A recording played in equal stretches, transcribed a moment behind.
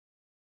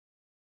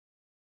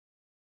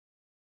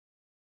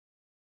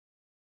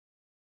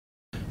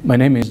My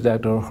name is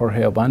Dr.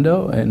 Jorge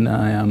Obando, and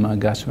I am a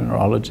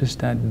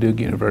gastroenterologist at Duke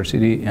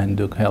University and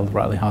Duke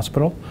Raleigh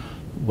Hospital,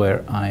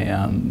 where I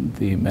am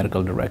the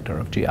medical director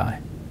of GI.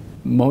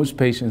 Most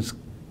patients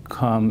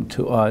come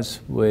to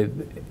us with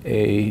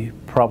a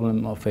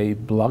problem of a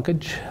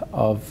blockage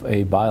of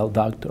a bile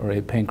duct or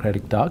a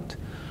pancreatic duct.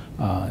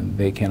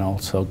 They can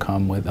also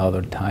come with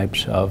other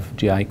types of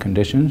GI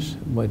conditions.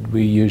 What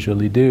we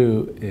usually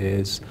do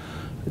is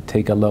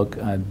take a look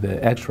at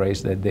the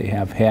x-rays that they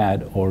have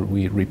had, or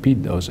we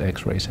repeat those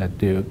x-rays at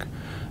Duke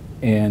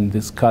and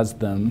discuss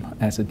them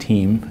as a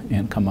team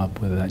and come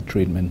up with a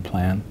treatment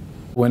plan.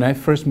 When I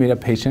first meet a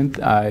patient,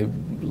 I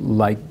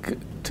like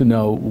to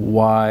know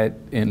what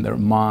in their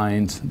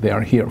minds they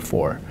are here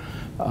for.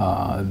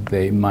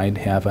 They might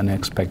have an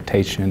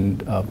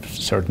expectation of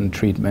certain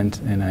treatment,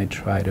 and I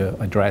try to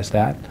address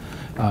that.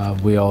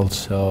 We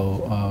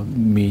also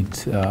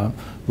meet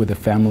with the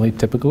family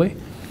typically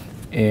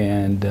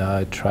and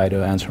try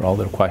to answer all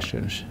their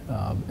questions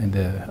in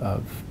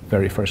the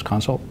very first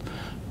consult.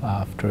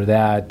 After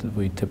that,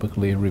 we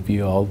typically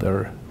review all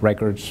their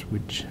records,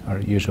 which are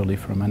usually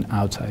from an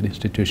outside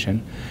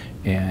institution,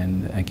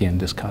 and again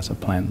discuss a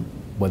plan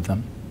with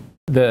them.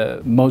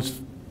 The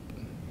most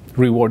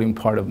rewarding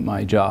part of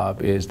my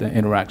job is the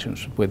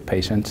interactions with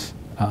patients,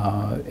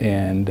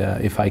 and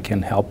if I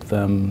can help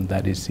them,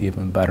 that is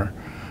even better.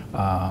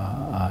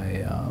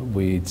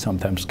 We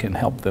sometimes can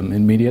help them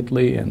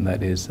immediately, and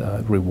that is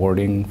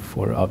rewarding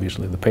for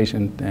obviously the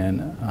patient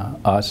and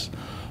us,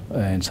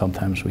 and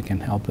sometimes we can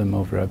help them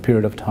over a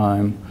period of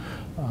time,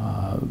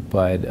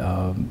 but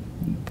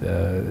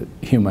the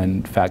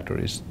human factor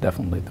is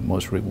definitely the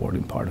most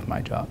rewarding part of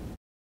my job.